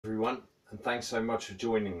everyone, and thanks so much for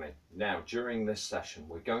joining me. Now, during this session,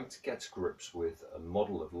 we're going to get to grips with a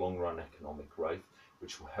model of long-run economic growth,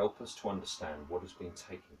 which will help us to understand what has been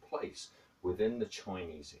taking place within the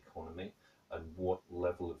Chinese economy and what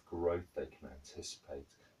level of growth they can anticipate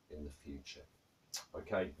in the future.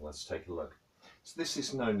 Okay, let's take a look. So this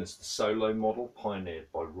is known as the Solow model,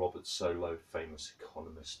 pioneered by Robert Solow, famous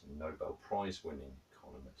economist and Nobel Prize winning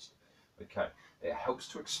economist. Okay, it helps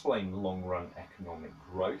to explain long-run economic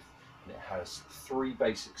growth, and it has three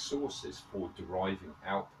basic sources for deriving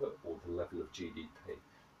output, or the level of GDP.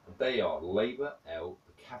 And they are labour, L,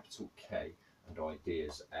 the capital K, and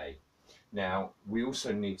ideas, A. Now, we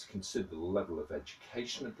also need to consider the level of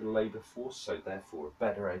education of the labour force, so therefore a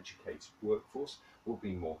better educated workforce will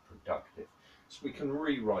be more productive. So we can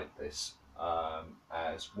rewrite this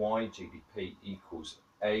as Y GDP equals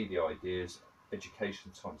A, the ideas,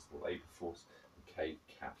 education times the labour force, and K,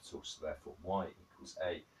 capital, so therefore Y equals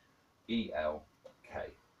A,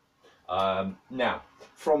 ELK. Now,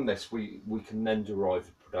 from this we can then derive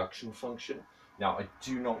a production function. Now, I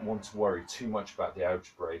do not want to worry too much about the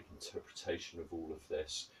algebraic interpretation of all of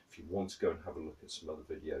this. If you want to go and have a look at some other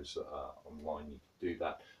videos online, you can do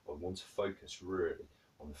that. I want to focus really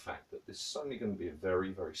on the fact that this is only going to be a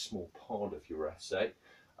very, very small part of your essay.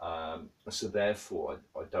 So therefore,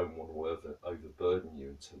 I don't want to overburden you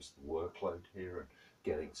in terms of the workload here and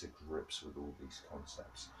getting to grips with all these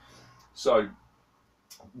concepts. So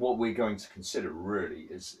what we're going to consider really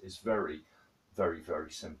is very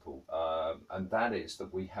simple, and that is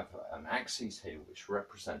that we have an axis here which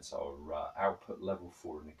represents our output level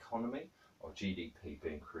for an economy, our GDP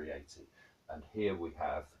being created, and here we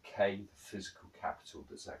have the K, the physical capital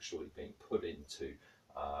that's actually being put into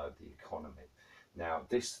the economy. Now,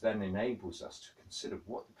 this then enables us to consider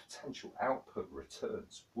what the potential output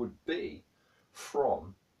returns would be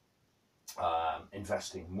from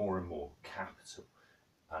investing more and more capital,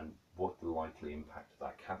 and what the likely impact of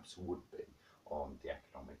that capital would be on the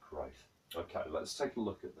economic growth. Okay, let's take a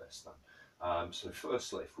look at this then. So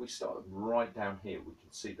firstly, if we start right down here, we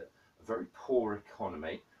can see that a very poor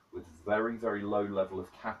economy with very, very low level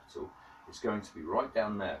of capital is going to be right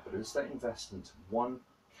down there. But as they invest into one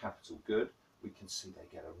capital good, we can see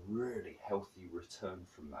they get a really healthy return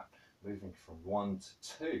from that. Moving from 1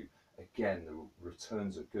 to 2, again, the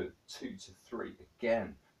returns are good. 2 to 3,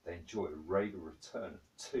 again, they enjoy a rate of return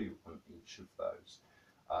of 2 on each of those.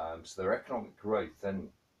 So their economic growth then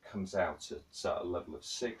comes out at a level of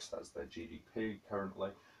 6, that's their GDP currently.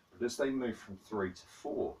 But as they move from 3 to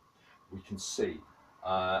 4, we can see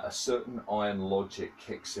a certain iron logic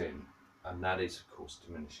kicks in, and that is, of course,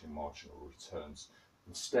 diminishing marginal returns.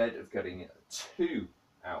 Instead of getting a 2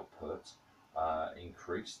 output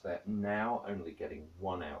increase, they're now only getting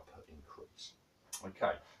 1 output increase.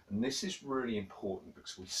 Okay, and this is really important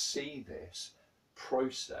because we see this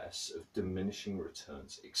process of diminishing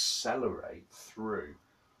returns accelerate through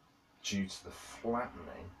due to the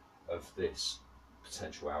flattening of this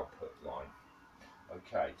potential output line.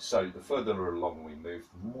 Okay, so the further along we move,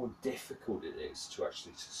 the more difficult it is to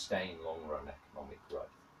actually sustain long-run economic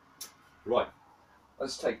growth. Right,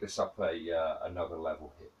 let's take this up another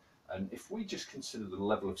level here. And if we just consider the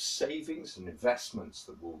level of savings and investments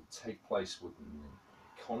that will take place within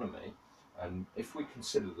the economy, and if we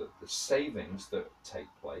consider that the savings that take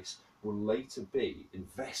place will later be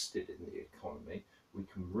invested in the economy, we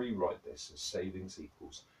can rewrite this as savings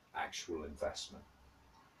equals actual investment.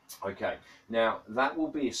 Okay, now that will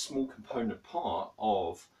be a small component part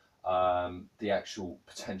of the actual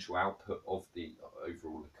potential output of the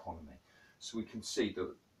overall economy. So we can see that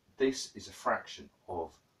this is a fraction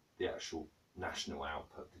of the actual national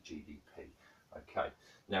output, the GDP. Okay,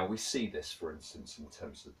 now we see this, for instance, in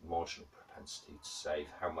terms of the marginal propensity to save,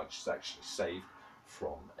 how much is actually saved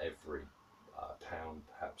from every pound,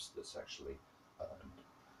 perhaps, that's actually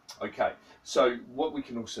earned. Okay, so what we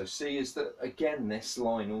can also see is that, again, this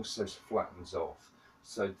line also flattens off.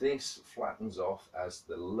 So this flattens off as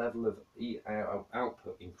the level of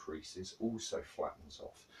output increases, also flattens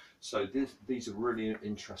off. So these are really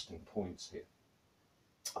interesting points here.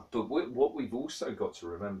 But what we've also got to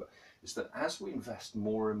remember is that as we invest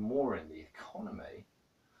more and more in the economy,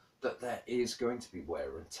 that there is going to be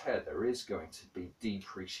wear and tear, there is going to be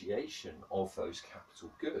depreciation of those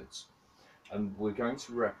capital goods. And we're going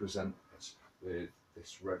to represent this with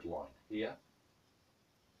this red line here.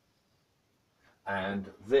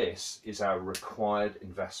 And this is our required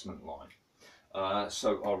investment line.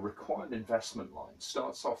 So our required investment line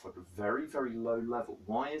starts off at a very, very low level.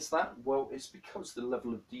 Why is that? Well, it's because the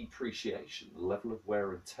level of depreciation, the level of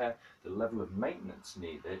wear and tear, the level of maintenance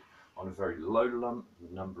needed on a very low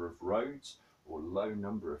number of roads, or low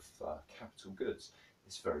number of capital goods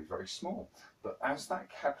is very, very small. But as that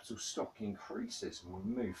capital stock increases and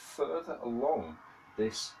we move further along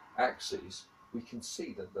this axis, we can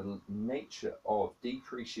see that the nature of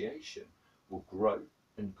depreciation will grow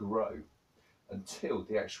and grow until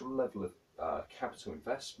the actual level of capital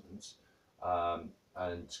investments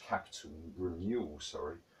and capital renewal,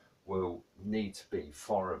 will need to be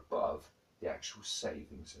far above the actual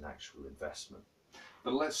savings and actual investment.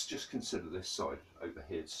 But let's just consider this side over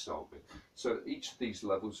here to start with. So at each of these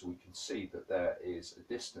levels, we can see that there is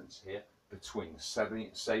a distance here between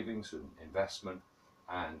the savings and investment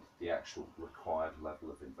and the actual required level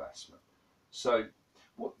of investment. So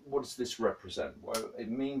what does this represent? Well, it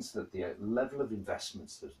means that the level of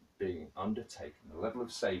investments that are being undertaken, the level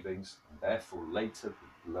of savings, and therefore later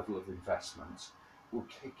the level of investments, will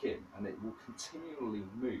kick in, and it will continually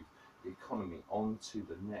move the economy on to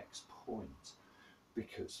the next point,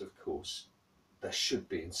 because of course there should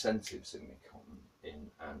be incentives in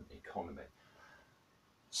an economy.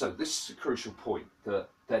 So this is a crucial point, that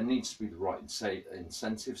there needs to be the right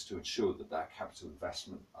incentives to ensure that that capital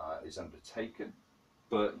investment is undertaken.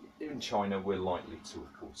 But in China, we're likely to,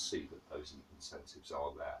 of course, see that those incentives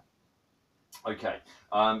are there. Okay,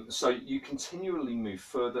 so you continually move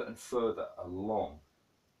further and further along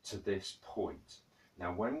to this point.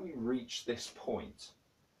 Now, when we reach this point,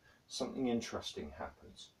 something interesting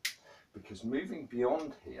happens, because moving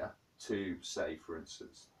beyond here to, say, for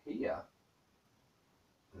instance, here,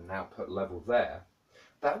 and output level there,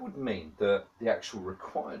 that would mean that the actual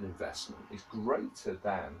required investment is greater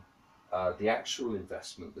than the actual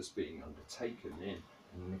investment that's being undertaken in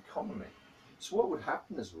an economy. So what would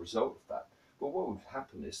happen as a result of that? Well, what would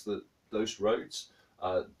happen is that those roads,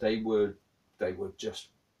 they would just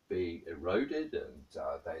be eroded, and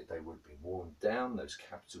they would be worn down. Those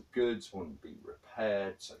capital goods wouldn't be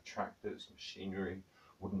repaired, so tractors, machinery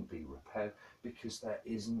wouldn't be repaired, because there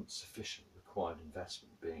isn't sufficient required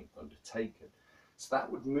investment being undertaken. So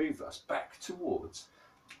that would move us back towards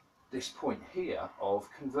this point here of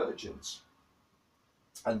convergence.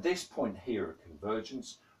 And this point here of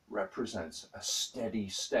convergence represents a steady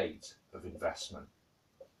state of investment.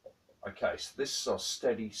 Okay, so this is our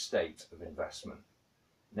steady state of investment.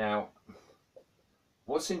 Now,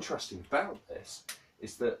 what's interesting about this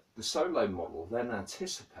is that the Solow model then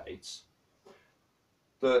anticipates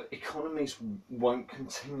that economies won't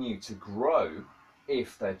continue to grow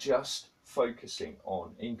if they're just focusing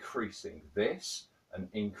on increasing this and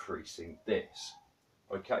increasing this.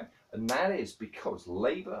 Okay, and that is because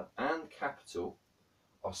labour and capital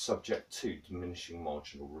are subject to diminishing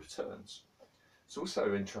marginal returns. It's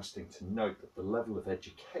also interesting to note that the level of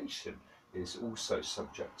education is also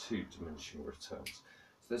subject to diminishing returns.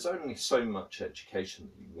 So there's only so much education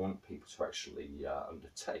that you want people to actually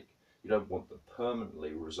undertake. You don't want them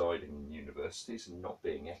permanently residing in universities and not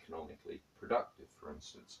being economically productive, for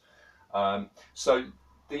instance. So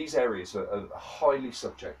these areas are highly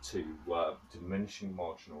subject to diminishing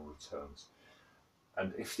marginal returns.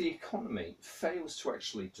 And if the economy fails to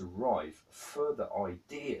actually derive further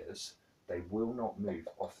ideas, they will not move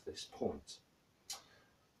off this point.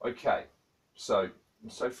 Okay, so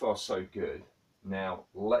far so good. Now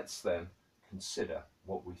let's then consider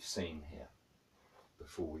what we've seen here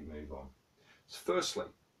before we move on. So firstly,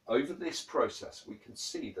 over this process, we can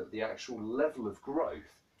see that the actual level of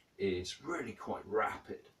growth is really quite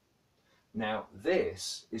rapid. Now,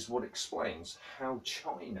 this is what explains how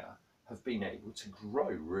China have been able to grow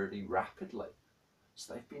really rapidly.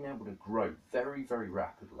 So they've been able to grow very, very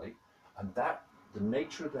rapidly, and that the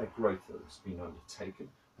nature of their growth that has been undertaken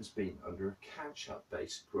has been under a catch-up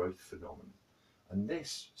based growth phenomenon. And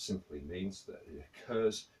this simply means that it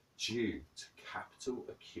occurs due to capital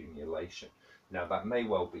accumulation. Now, that may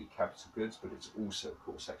well be capital goods, but it's also, of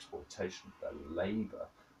course, exploitation of their labour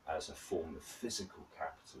as a form of physical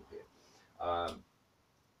capital here.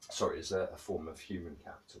 As a form of human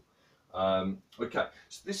capital. Okay,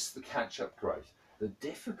 so this is the catch-up growth. The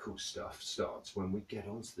difficult stuff starts when we get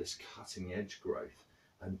onto this cutting edge growth,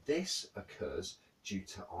 and this occurs due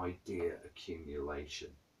to idea accumulation.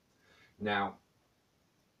 Now,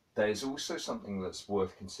 there's also something that's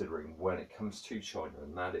worth considering when it comes to China,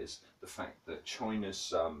 and that is the fact that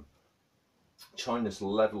China's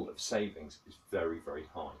level of savings is very, very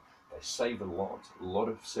high. They save a lot. A lot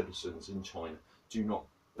of citizens in China do not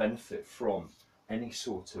benefit from any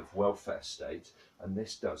sort of welfare state, and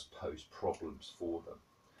this does pose problems for them.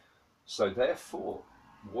 So therefore,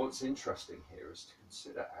 what's interesting here is to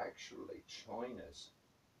consider actually China's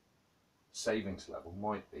savings level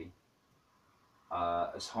might be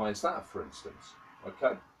as high as that, for instance.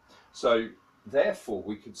 Okay, so therefore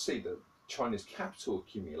we could see that China's capital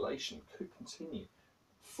accumulation could continue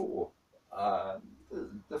for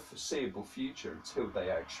the foreseeable future until they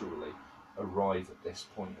actually arrive at this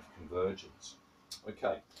point of convergence.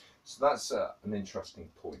 Okay, so that's an interesting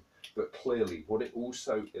point, but clearly what it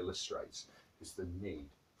also illustrates is the need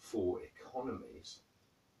for economies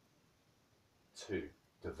to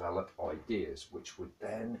develop ideas which would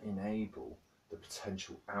then enable the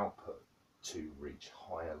potential output to reach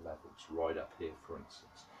higher levels, right up here for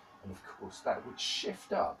instance. And of course that would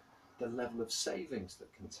shift up the level of savings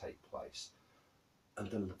that can take place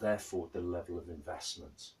and therefore the level of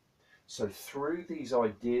investments. So through these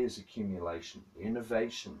ideas accumulation, the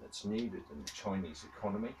innovation that's needed in the Chinese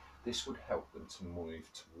economy, this would help them to move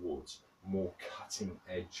towards more cutting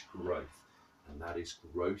edge growth, and that is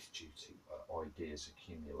growth due to ideas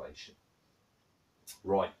accumulation.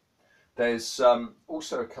 Right, there's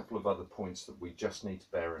also a couple of other points that we just need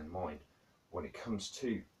to bear in mind when it comes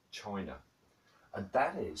to China, and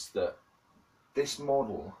that is that this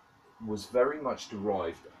model was very much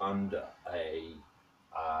derived under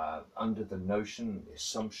the notion, the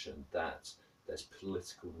assumption that there's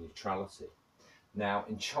political neutrality. Now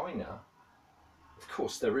in China, of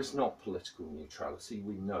course, there is not political neutrality.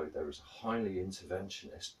 We know there is a highly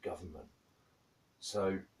interventionist government.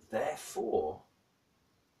 So therefore,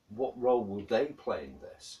 what role will they play in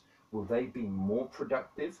this? Will they be more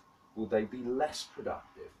productive? Will they be less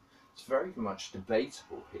productive? It's very much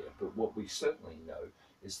debatable here, but what we certainly know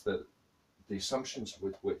is that the assumptions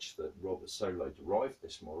with which that Robert Solow derived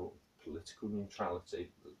this model, political neutrality,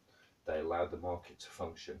 they allowed the market to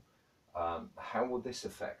function. How will this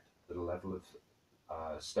affect the level of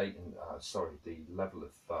the level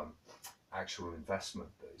of actual investment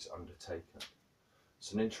that is undertaken?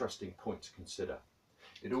 It's an interesting point to consider.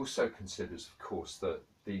 It also considers, of course, that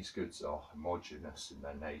these goods are homogeneous in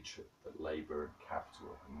their nature, that labour and capital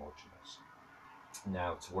are homogeneous.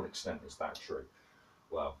 Now, to what extent is that true?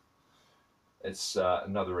 Well, it's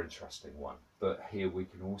another interesting one, but here we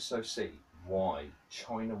can also see why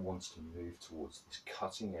China wants to move towards this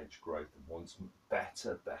cutting edge growth and wants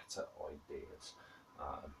better ideas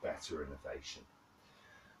and better innovation.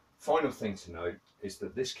 Final thing to note is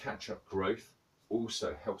that this catch-up growth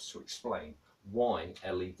also helps to explain why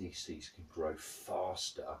LEDCs can grow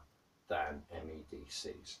faster than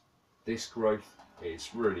MEDCs. This growth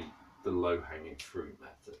is really the low-hanging fruit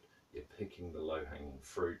method. You're picking the low-hanging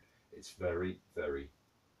fruit. It's very, very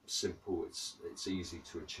simple. It's easy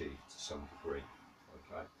to achieve to some degree,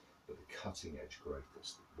 okay? But the cutting edge growth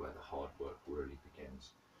is where the hard work really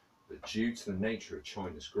begins. But due to the nature of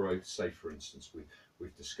China's growth, say for instance,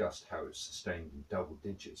 we've discussed how it's sustained in double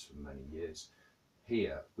digits for many years.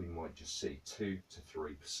 Here we might just see 2 to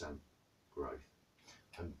 3% growth.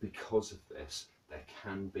 And because of this, there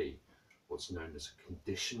can be what's known as a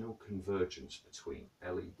conditional convergence between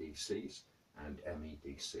LEDCs and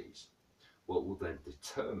MEDCs. What will then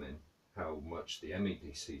determine how much the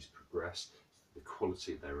MEDCs progress, the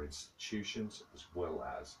quality of their institutions, as well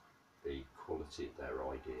as the quality of their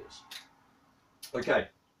ideas. Okay,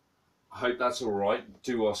 I hope that's all right.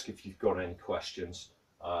 Do ask if you've got any questions.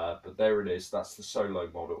 But there it is, that's the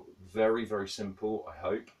Solow model. Very, very simple, I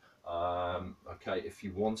hope. Okay, if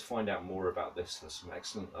you want to find out more about this, there's some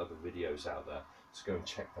excellent other videos out there, so go and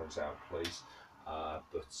check those out, please.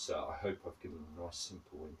 But I hope I've given a nice,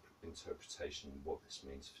 simple interpretation of what this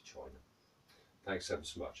means for China. Thanks ever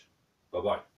so much. Bye-bye.